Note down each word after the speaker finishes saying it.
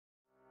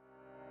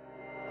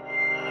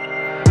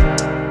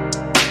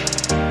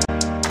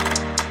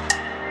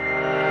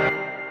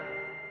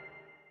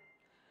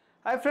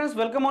Hi friends,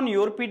 welcome on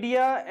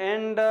YourPedia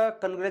and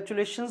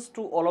congratulations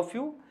to all of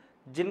you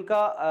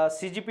जिनका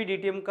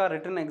CGPDTM का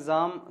written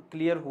exam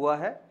clear हुआ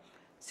है.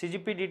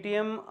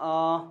 CGPDTM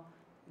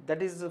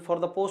that is for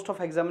the post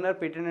of Examiner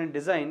Patent and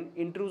Design.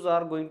 Interviews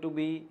are going to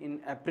be in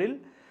April.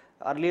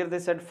 Earlier they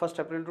said 1st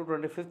April to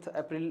 25th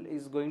April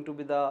is going to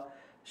be the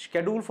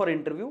schedule for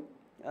interview.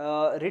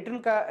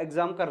 Written का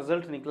exam का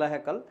result निकला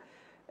है कल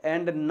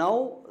and now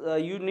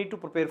you need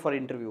to prepare for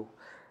interview.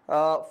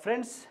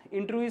 Friends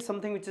interview is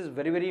something which is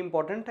very very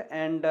important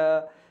and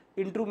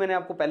interview मैंने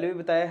आपको पहले भी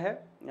बताया है.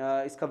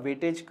 इसका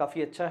वेटेज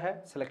काफ़ी अच्छा है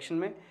सिलेक्शन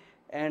में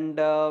and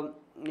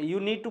you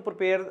need to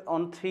prepare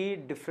on 3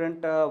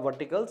 different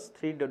verticals,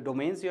 3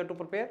 domains you have to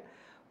prepare.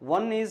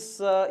 One is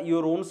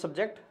your own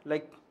subject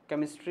like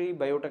chemistry,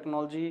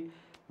 biotechnology,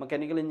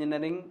 mechanical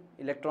engineering,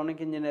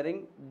 electronic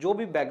engineering, जो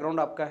भी background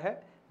आपका है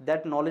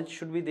that knowledge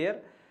should be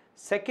there.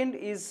 Second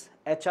is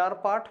HR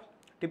part,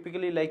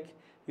 typically like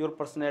your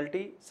personality,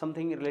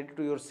 something related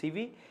to your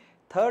CV.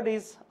 Third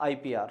is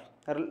IPR,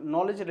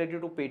 knowledge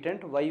related to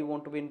patent, why you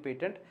want to be in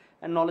patent,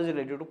 and knowledge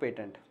related to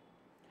patent.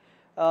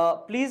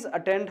 Please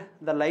attend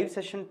the live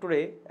session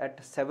today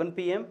at 7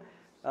 p.m.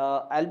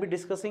 I'll be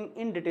discussing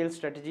in detail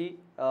strategy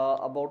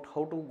about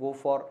how to go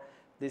for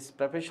this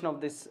preparation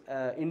of this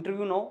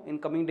interview now in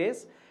coming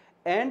days.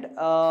 And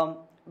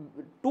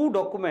 2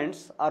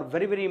 documents are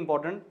very very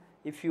important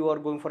if you are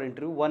going for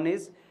interview. One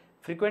is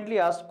frequently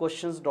asked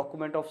questions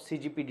document of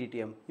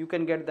CGPDTM. You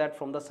can get that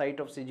from the site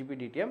of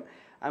CGPDTM.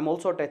 I'm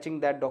also attaching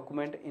that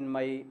document in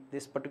my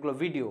this particular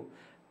video.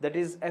 That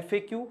is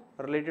FAQ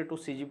related to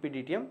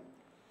CGPDTM.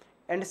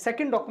 And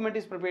second document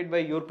is prepared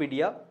by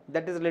YourPedia.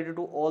 That is related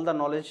to all the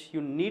knowledge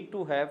you need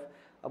to have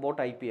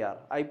about IPR.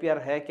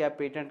 IPR है क्या,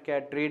 patent क्या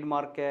है,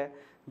 trademark क्या है,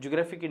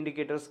 geographic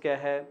indicators क्या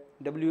है,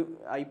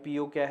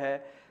 WIPO क्या है,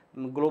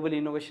 ग्लोबल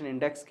इनोवेशन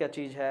इंडेक्स क्या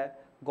चीज़ है,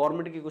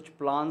 गवर्नमेंट के कुछ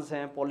प्लान्स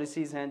हैं,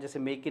 पॉलिसीज़ हैं जैसे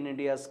make in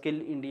India, skill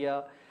India,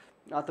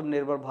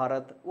 आत्मनिर्भर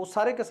भारत, वो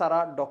सारे का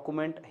सारा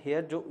डॉक्यूमेंट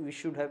है जो we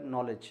should have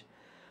knowledge.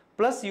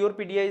 Plus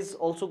YourPedia is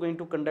also going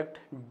to conduct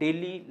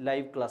daily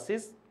live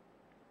classes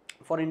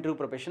for interview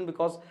preparation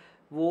because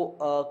वो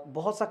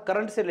बहुत सा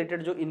करंट से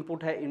रिलेटेड जो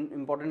इनपुट है,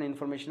 इंपॉर्टेंट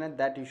इन्फॉर्मेशन है,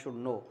 that you should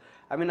know.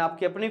 I mean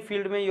आपकी अपनी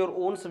फील्ड में your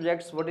own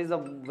subjects, what is a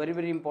very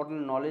very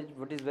important knowledge,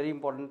 what is very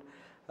important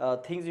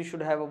things you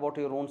should have about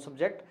your own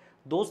subject,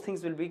 those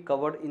things will be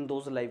covered in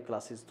those live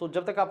classes. तो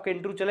जब तक आपका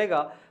interview चलेगा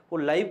वो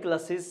live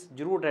classes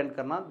जरूर attend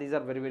करना, these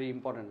are very very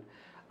important.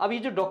 अब ये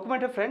जो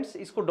डॉक्यूमेंट है फ्रेंड्स,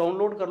 इसको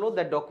डाउनलोड कर लो.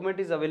 That document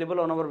is available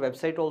on our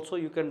website also,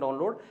 you can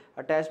download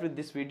attach with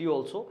this video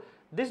also.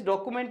 This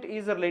document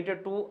is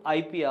related to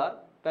IPR.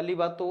 पहली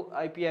बात तो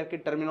IPR की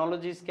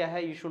टर्मिनोलॉजीज क्या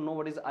है, you should know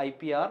what is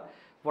IPR,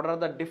 what are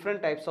the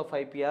different types of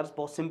IPRs.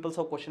 बहुत simple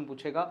सा question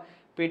पूछेगा.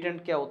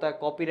 Patent क्या होता है,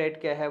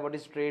 कॉपीराइट क्या है, what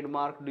is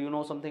trademark, do you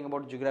know something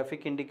about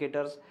geographic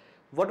indicators,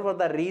 what were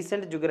the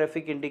recent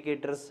geographic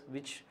indicators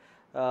which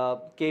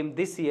came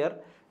this year.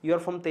 You are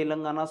from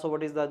Telangana, so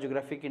what is the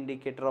geographic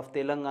indicator of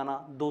Telangana,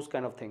 those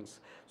kind of things.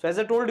 So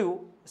as I told you,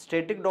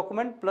 static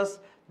document plus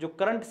जो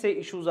current से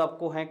issues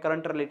आपको हैं,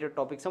 current related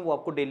topics हैं, वो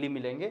आपको daily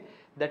मिलेंगे,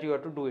 that you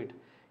have to do it.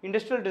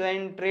 Industrial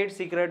design, trade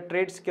secret,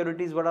 trade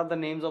securities, what are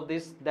the names of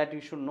this, that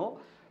you should know,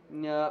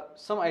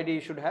 some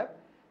idea you should have.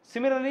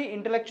 Similarly,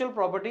 intellectual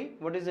property,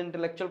 what is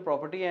intellectual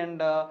property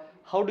and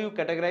how do you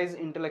categorize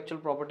intellectual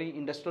property,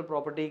 industrial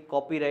property,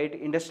 copyright.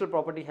 Industrial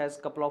property has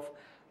couple of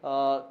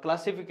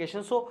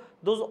classifications, so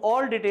those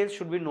all details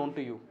should be known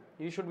to you.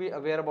 You should be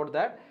aware about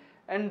that.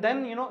 And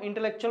then you know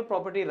intellectual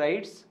property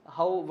rights,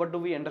 how, what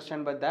do we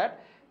understand by that,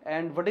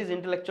 and what is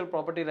intellectual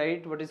property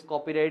right, what is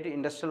copyright,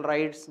 industrial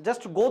rights,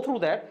 just go through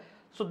that.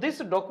 So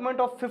this document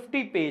of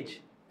 50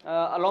 page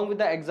along with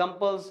the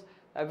examples,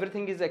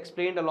 everything is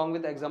explained along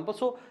with the example.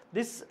 So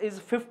this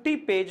is 50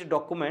 page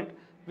document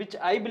which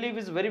I believe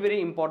is very very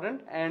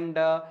important. And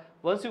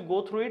once you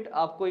go through it,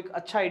 आपको एक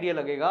अच्छा idea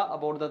लगेगा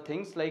about the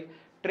things like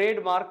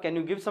trademark. Can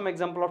you give some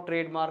example of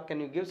trademark? Can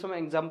you give some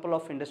example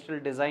of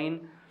industrial design?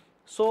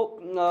 So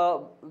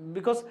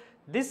because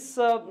this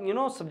you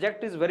know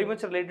subject is very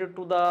much related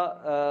to the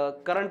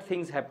current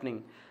things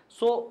happening,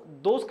 so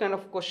those kind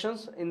of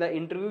questions in the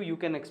interview you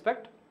can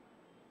expect.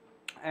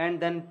 And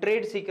then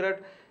trade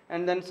secret,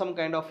 and then some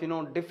kind of you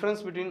know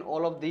difference between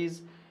all of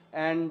these,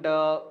 and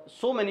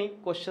so many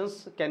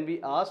questions can be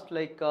asked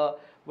like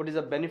what is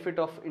the benefit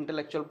of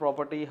intellectual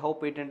property, how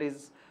patent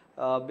is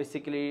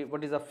basically,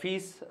 what is the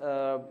fees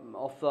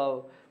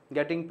of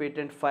getting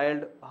patent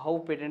filed, how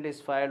patent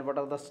is filed, what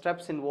are the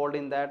steps involved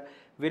in that,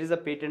 where is the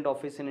patent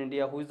office in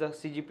India, who is the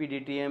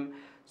CGPDTM.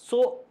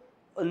 So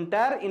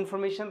entire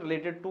information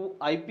related to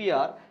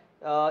IPR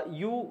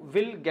you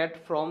will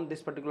get from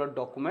this particular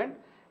document.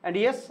 And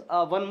yes,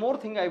 one more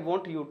thing I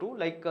want you to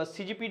like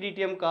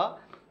CGPDTM का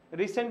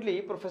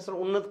recently Professor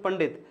Unnat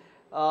Pandit,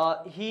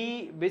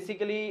 he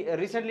basically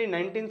recently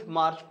 19th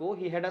March को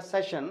he had a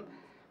session,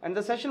 and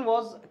the session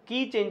was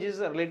key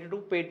changes related to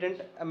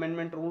Patent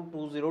Amendment Rule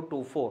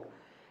 2024.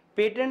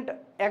 Patent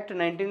Act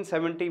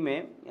 1970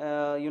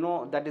 में you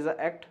know that is the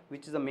act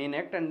which is the main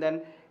act, and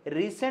then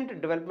recent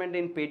development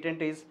in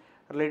patent is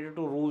related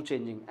to rule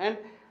changing. And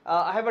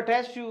I have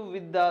attached you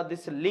with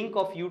this link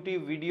of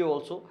YouTube video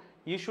also.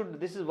 You should,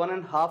 this is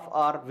 1.5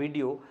 hour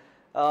video.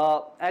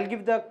 I'll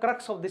give the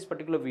crux of this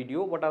particular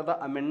video, what are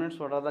the amendments,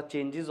 what are the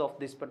changes of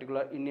this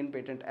particular Indian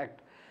Patent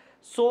Act.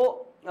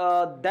 So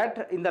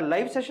that in the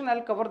live session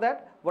I'll cover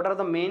that, what are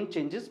the main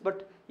changes,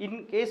 but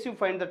in case you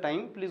find the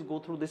time, please go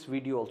through this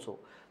video also.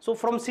 So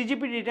from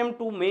CGPDTM,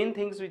 two main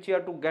things which you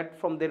have to get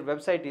from their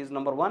website is,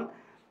 number one,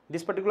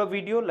 this particular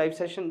video live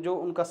session जो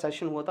उनका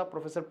session हुआ था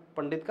professor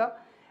पंडित का,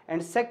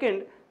 and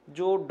second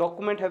जो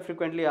document है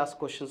frequently asked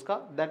questions का,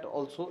 that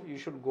also you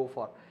should go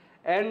for.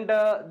 And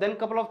then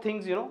couple of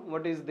things, you know,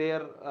 what is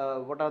there,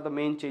 what are the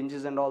main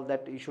changes and all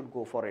that, you should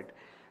go for it.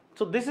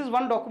 So this is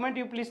one document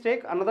you please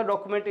take. Another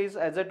document is,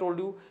 as I told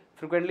you,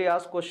 frequently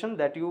asked question,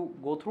 that you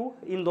go through.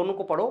 इन दोनों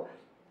को पढ़ो.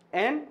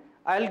 And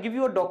I'll give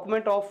you a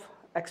document of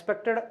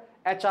expected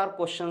HR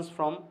questions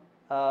from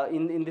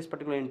in this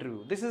particular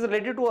interview. This is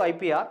related to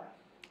IPR.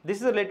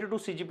 This is related to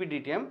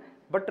CGPDTM,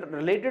 but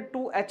related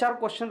to HR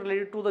question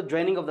related to the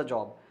joining of the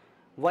job.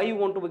 Why you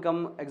want to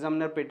become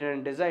Examiner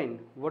Patent Design?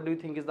 What do you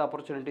think is the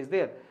opportunities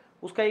there?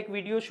 उसका एक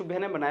video शुभ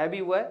ने बनाया भी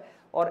हुआ है,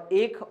 और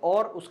एक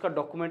और उसका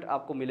डॉक्यूमेंट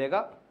आपको मिलेगा,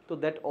 तो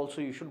that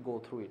also you should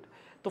go through it.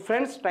 तो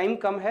फ्रेंड्स, टाइम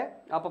कम है,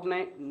 आप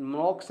अपने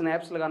मॉक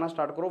स्नैप्स लगाना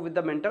स्टार्ट करो with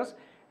the mentors,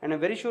 and I'm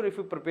very sure if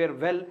you prepare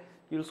well,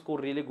 you'll score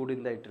really good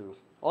in the interview.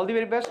 All the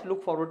very best.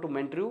 Look forward to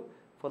mentor you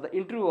for the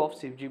interview of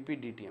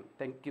CGPDTM.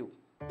 Thank you.